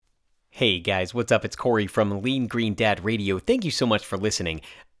Hey guys, what's up? It's Corey from Lean Green Dad Radio. Thank you so much for listening.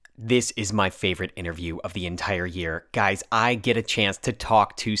 This is my favorite interview of the entire year. Guys, I get a chance to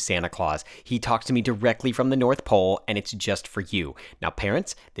talk to Santa Claus. He talks to me directly from the North Pole, and it's just for you. Now,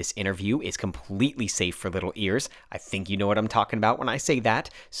 parents, this interview is completely safe for little ears. I think you know what I'm talking about when I say that.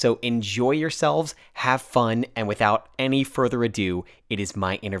 So enjoy yourselves, have fun, and without any further ado, it is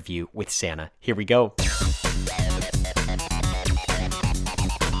my interview with Santa. Here we go.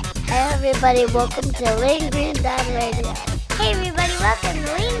 Hey everybody, welcome to Lean Green Dad Radio. Hey everybody, welcome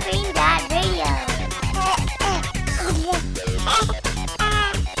to Lean Green Dad Radio.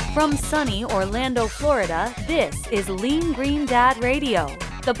 From sunny Orlando, Florida, this is Lean Green Dad Radio,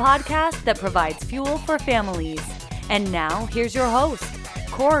 the podcast that provides fuel for families. And now, here's your host,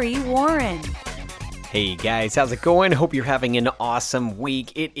 Corey Warren. Hey guys, how's it going? Hope you're having an awesome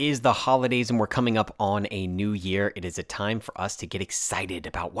week. It is the holidays and we're coming up on a new year. It is a time for us to get excited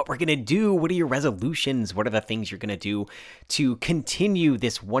about what we're going to do. What are your resolutions? What are the things you're going to do to continue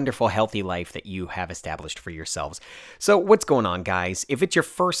this wonderful, healthy life that you have established for yourselves? So what's going on, guys? If it's your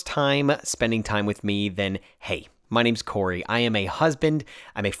first time spending time with me, then hey, my name's Corey. I am a husband,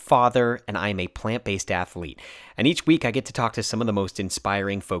 I'm a father, and I am a plant-based athlete. And each week I get to talk to some of the most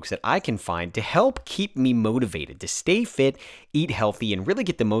inspiring folks that I can find to help keep me motivated to stay fit, eat healthy, and really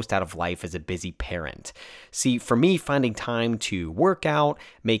get the most out of life as a busy parent. See, for me, finding time to work out,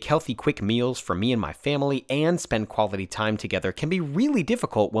 make healthy, quick meals for me and my family, and spend quality time together can be really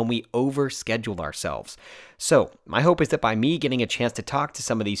difficult when we overschedule ourselves. So, my hope is that by me getting a chance to talk to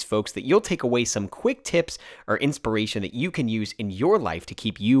some of these folks that you'll take away some quick tips or inspiration that you can use in your life to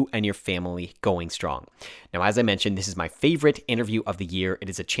keep you and your family going strong. Now, as I mentioned, this is my favorite interview of the year. It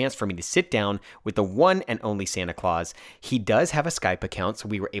is a chance for me to sit down with the one and only Santa Claus. He does have a Skype account, so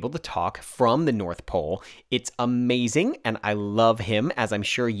we were able to talk from the North Pole. It's amazing, and I love him, as I'm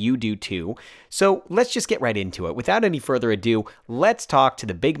sure you do too. So let's just get right into it. Without any further ado, let's talk to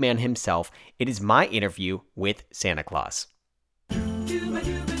the big man himself. It is my interview with Santa Claus.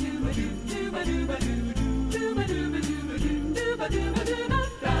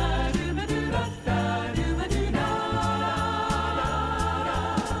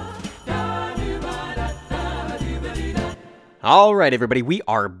 All right, everybody, we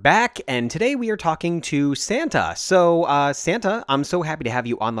are back, and today we are talking to Santa. So, Santa, I'm so happy to have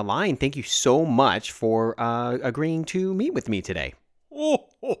you on the line. Thank you so much for agreeing to meet with me today. Well,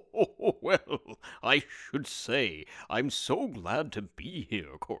 I should say, I'm so glad to be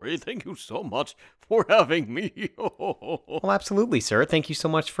here, Corey. Thank you so much for having me. Well, absolutely, sir. Thank you so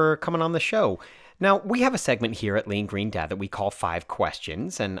much for coming on the show. Now, we have a segment here at Lean Green Dad that we call 5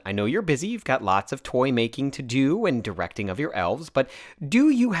 Questions, and I know you're busy. You've got lots of toy making to do and directing of your elves, but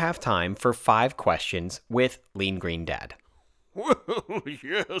do you have time for 5 questions with Lean Green Dad? Well,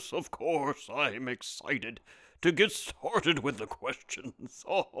 yes, of course. I'm excited to get started with the questions.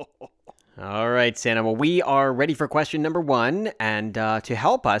 All right, Santa. Well, we are ready for question number 1, and to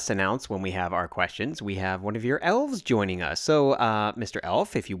help us announce when we have our questions, we have one of your elves joining us. So, Mr.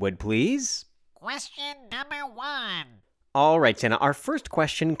 Elf, if you would, please. Question number 1. All right, Santa. Our first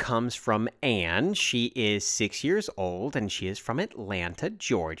question comes from Anne. She is 6 years old, and she is from Atlanta,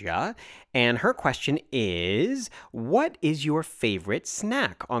 Georgia. And her question is, what is your favorite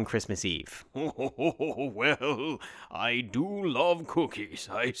snack on Christmas Eve? Well, I do love cookies,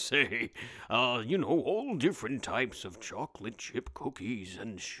 I say. All different types of chocolate chip cookies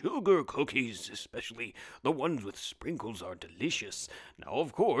and sugar cookies, especially the ones with sprinkles, are delicious. Now,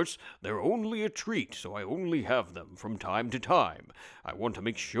 of course, they're only a treat, so I only have them from time to time. I want to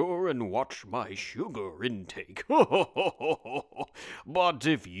make sure and watch my sugar intake. But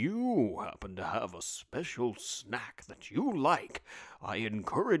if you happen to have a special snack that you like, I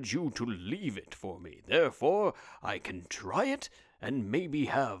encourage you to leave it for me. Therefore, I can try it and maybe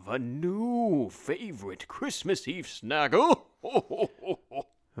have a new favorite Christmas Eve snack. Oh,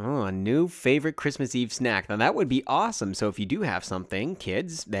 a new favorite Christmas Eve snack. Now, that would be awesome. So if you do have something,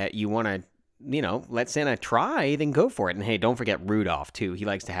 kids, that you want to let Santa try, then go for it. And hey, don't forget Rudolph, too. He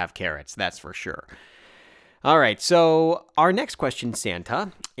likes to have carrots, that's for sure. All right, so our next question,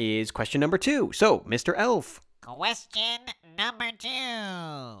 Santa, is question number 2. So, Mr. Elf. Question number 2.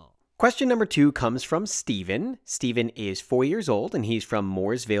 Question number 2 comes from Steven. Steven is 4 years old, and he's from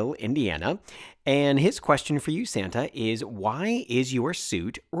Mooresville, Indiana. And his question for you, Santa, is why is your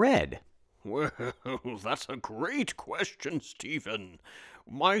suit red? Well, that's a great question, Stephen.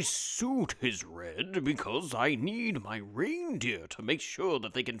 My suit is red because I need my reindeer to make sure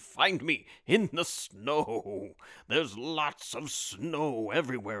that they can find me in the snow. There's lots of snow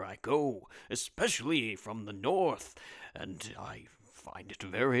everywhere I go, especially from the north, and I find it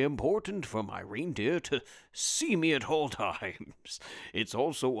very important for my reindeer to see me at all times. It's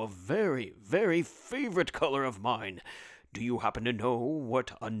also a very, very favorite color of mine. Do you happen to know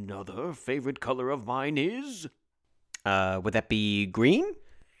what another favorite color of mine is? Would that be green?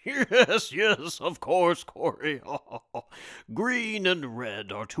 Yes, of course, Corey. Green and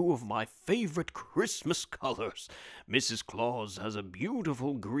red are two of my favorite Christmas colors. Mrs. Claus has a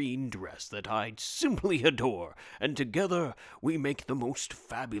beautiful green dress that I simply adore, and together we make the most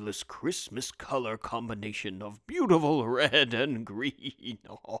fabulous Christmas color combination of beautiful red and green.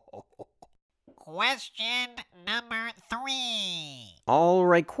 Question number 3. All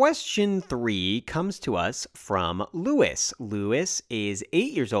right, question 3 comes to us from Lewis. Lewis is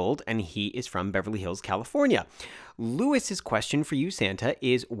 8 years old, and he is from Beverly Hills, California. Lewis's question for you, Santa,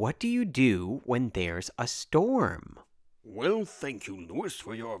 is what do you do when there's a storm? Well, thank you, Lewis,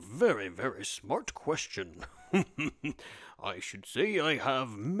 for your very, very smart question. I should say I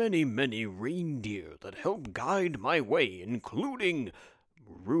have many, many reindeer that help guide my way, including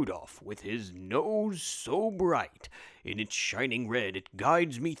Rudolph, with his nose so bright. In its shining red, it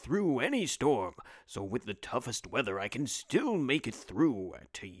guides me through any storm. So with the toughest weather, I can still make it through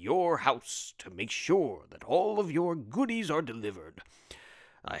to your house to make sure that all of your goodies are delivered.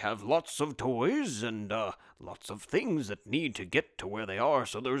 I have lots of toys and lots of things that need to get to where they are,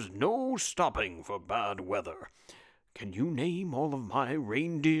 so there's no stopping for bad weather. Can you name all of my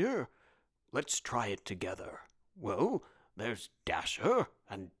reindeer? Let's try it together. Well, there's Dasher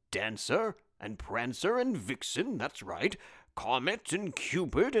and Dancer and Prancer and Vixen, that's right, Comet and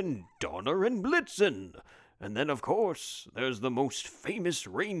Cupid and Donner and Blitzen. And then, of course, there's the most famous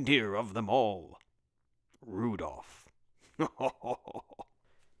reindeer of them all, Rudolph.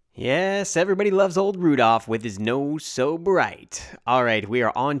 Yes, everybody loves old Rudolph with his nose so bright. All right, we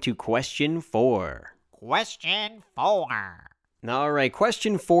are on to question 4. Question 4. All right,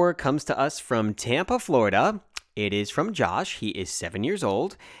 question 4 comes to us from Tampa, Florida. It is from Josh. He is 7 years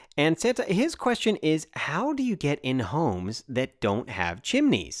old. And Santa, his question is, how do you get in homes that don't have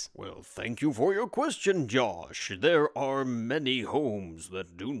chimneys? Well, thank you for your question, Josh. There are many homes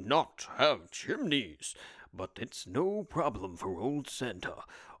that do not have chimneys, but it's no problem for old Santa.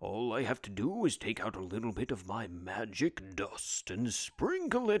 All I have to do is take out a little bit of my magic dust and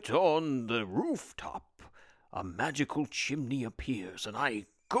sprinkle it on the rooftop. A magical chimney appears, and I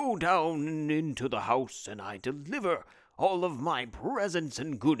go down into the house and I deliver all of my presents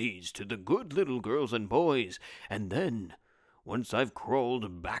and goodies to the good little girls and boys. And then, once I've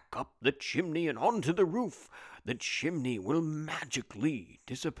crawled back up the chimney and onto the roof, the chimney will magically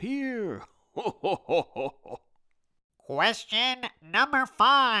disappear. Ho, ho, ho, ho, ho. Question number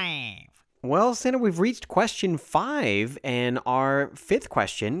 5. Well, Santa, we've reached question 5, and our fifth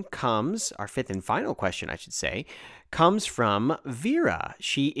and final question, I should say, comes from Vera.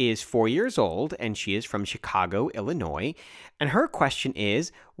 She is 4 years old, and she is from Chicago, Illinois. And her question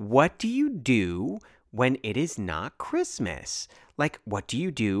is, what do you do when it is not Christmas? Like, what do you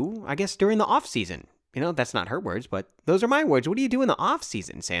do, I guess, during the off-season? You know, that's not her words, but those are my words. What do you do in the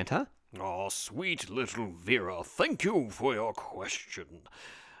off-season, Santa? Oh, sweet little Vera, thank you for your question.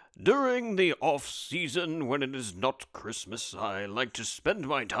 During the off-season, when it is not Christmas, I like to spend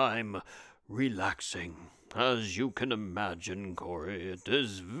my time relaxing. As you can imagine, Corey, it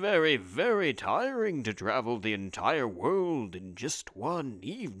is very, very tiring to travel the entire world in just one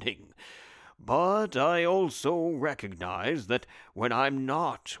evening. But I also recognize that when I'm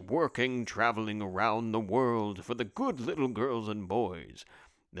not traveling around the world for the good little girls and boys,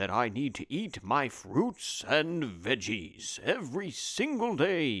 that I need to eat my fruits and veggies every single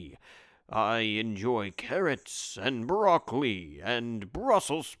day. I enjoy carrots and broccoli and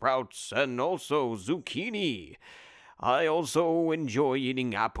Brussels sprouts and also zucchini. I also enjoy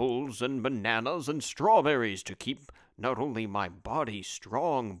eating apples and bananas and strawberries to keep not only my body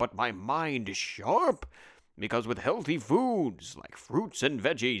strong but my mind sharp, because with healthy foods like fruits and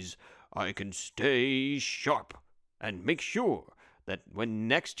veggies, I can stay sharp and make sure that when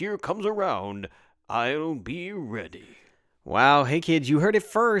next year comes around, I'll be ready. Wow, hey kids, you heard it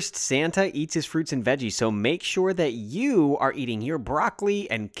first. Santa eats his fruits and veggies, so make sure that you are eating your broccoli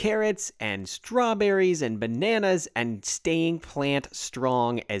and carrots and strawberries and bananas and staying plant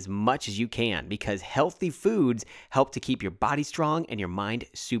strong as much as you can, because healthy foods help to keep your body strong and your mind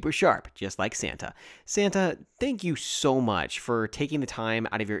super sharp, just like Santa. Santa, thank you so much for taking the time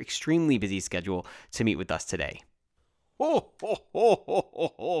out of your extremely busy schedule to meet with us today. Well,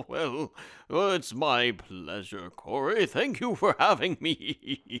 it's my pleasure, Corey. Thank you for having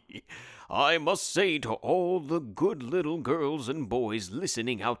me. I must say to all the good little girls and boys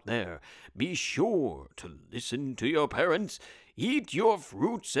listening out there, be sure to listen to your parents, eat your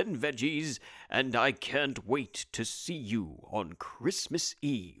fruits and veggies, and I can't wait to see you on Christmas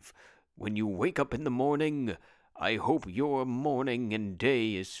Eve. When you wake up in the morning, I hope your morning and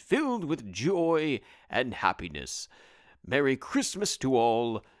day is filled with joy and happiness. Merry Christmas to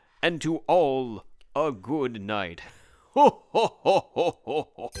all, and to all a good night. Ho, ho, ho, ho,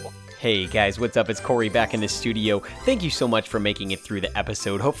 ho, ho. Hey guys, what's up? It's Corey back in the studio. Thank you so much for making it through the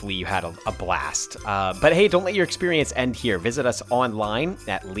episode. Hopefully you had a blast. But hey, don't let your experience end here. Visit us online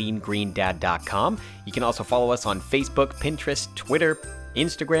at leangreendad.com. You can also follow us on Facebook, Pinterest, Twitter,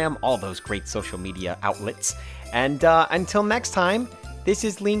 Instagram, all those great social media outlets. And until next time, this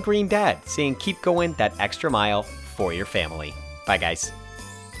is Lean Green Dad saying keep going that extra mile for your family. Bye guys.